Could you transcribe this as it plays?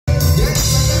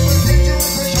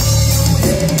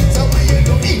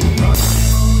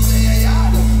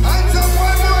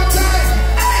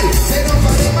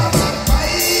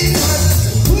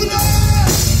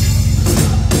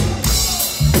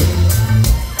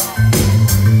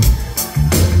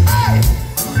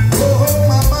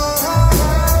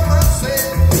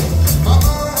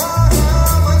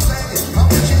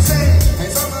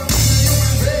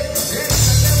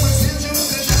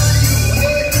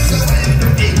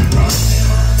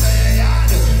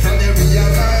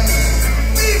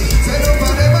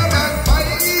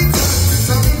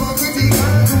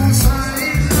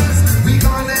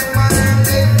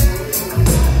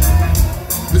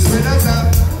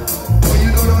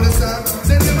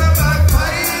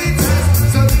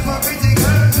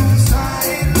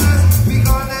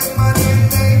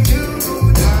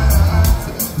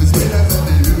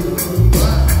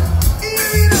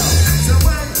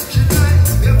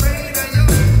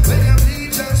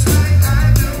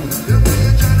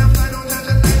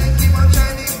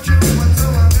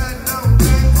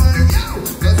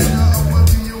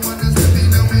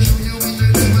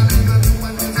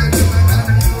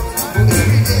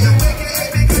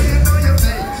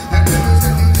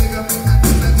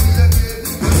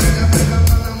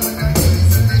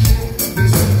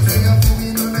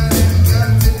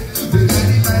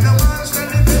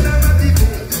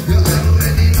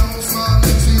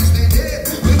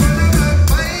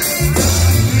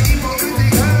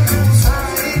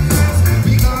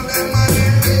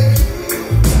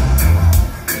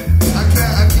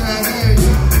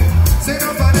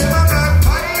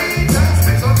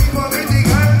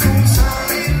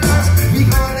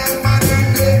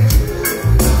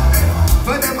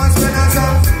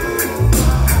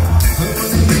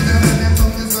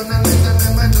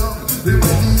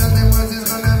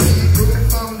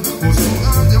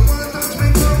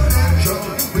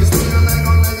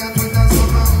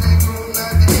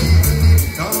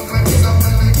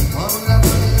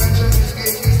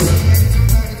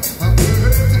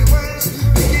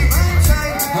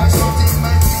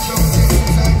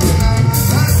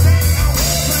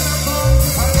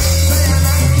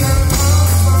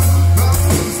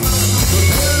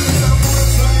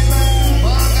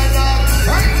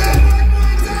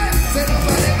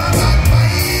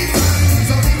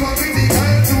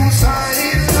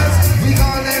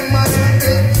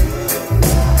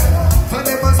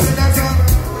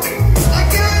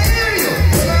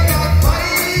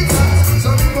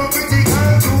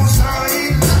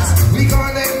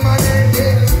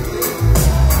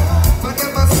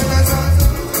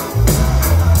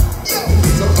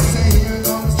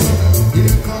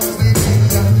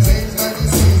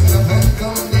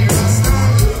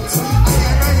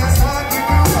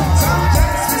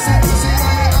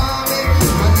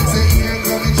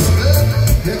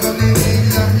welcome the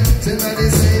Savior, send me the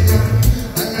Savior.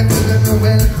 And I tell them to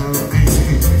welcome me,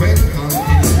 welcome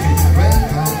me,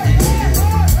 welcome me.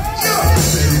 Yo,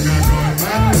 say not going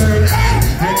man world,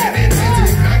 and then it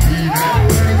is back in that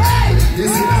world. This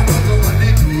is not what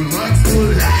they do, Max Full.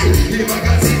 The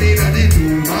magazine in the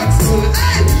two Max Full.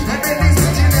 And then he's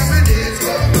watching as the days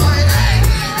go by.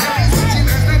 And he's watching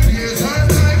as the tears are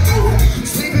like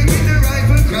sleeping in the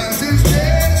rifle across his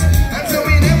chest. And so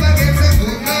he never gets a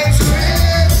good night's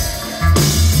rest.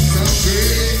 So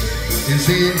great, you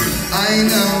see, I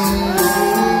know.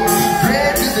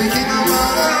 Great is the King of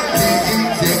all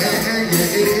kings. Yeah.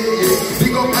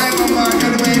 Pick up my mama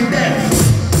and wait there.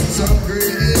 So great.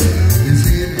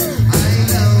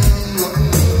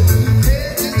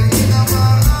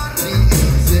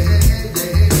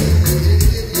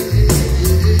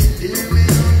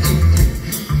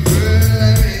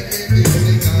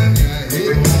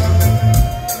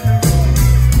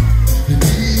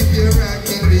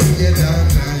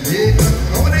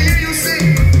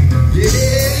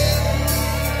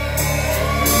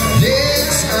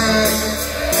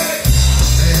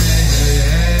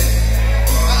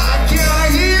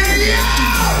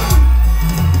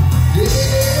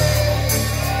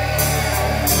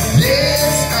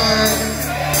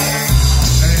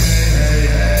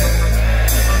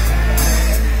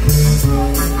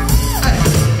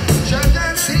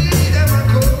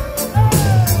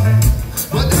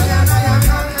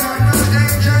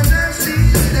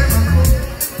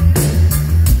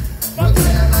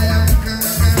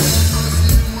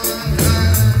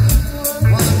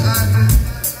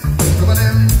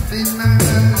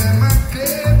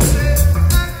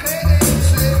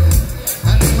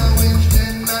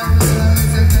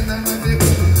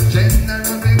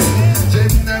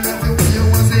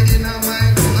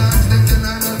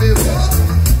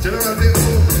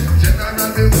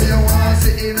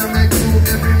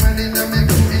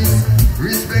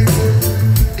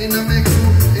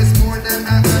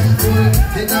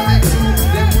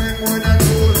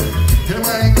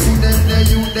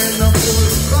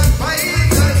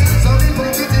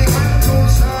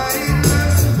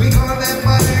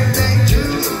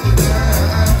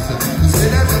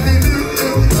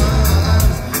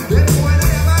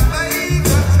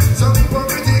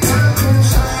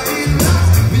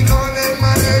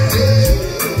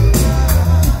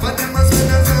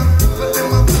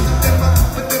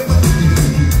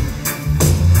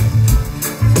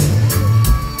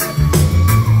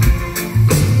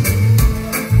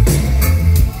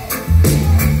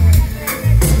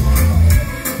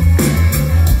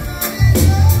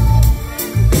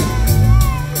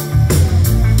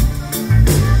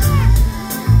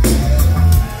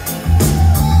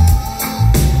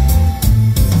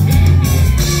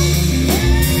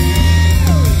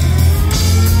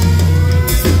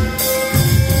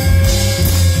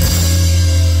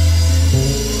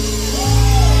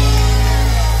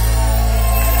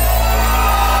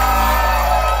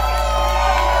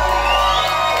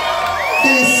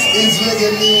 It's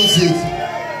reggae music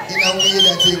in a way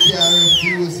that you can't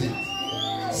refuse it.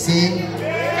 See?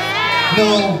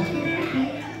 Now,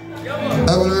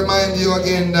 I will remind you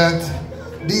again that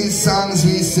these songs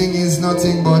we sing is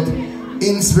nothing but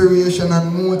inspiration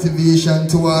and motivation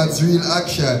towards real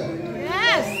action.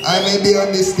 Yes. I may be on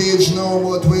the stage now,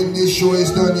 but when this show is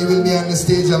done, you will be on the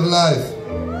stage of life.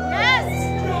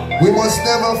 Yes. We must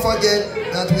never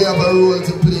forget that we have a role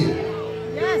to play.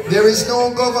 There is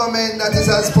no government that is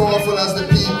as powerful as the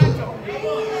people.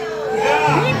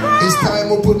 It's time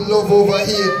we put love over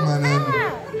hate, man, and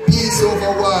peace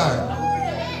over war.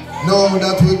 Now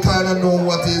that we kind of know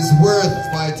what is worth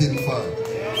fighting for.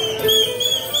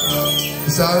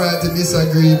 It's alright to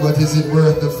disagree, but is it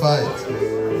worth the fight?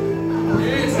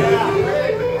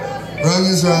 Wrong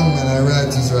is wrong, man, and right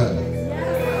is right.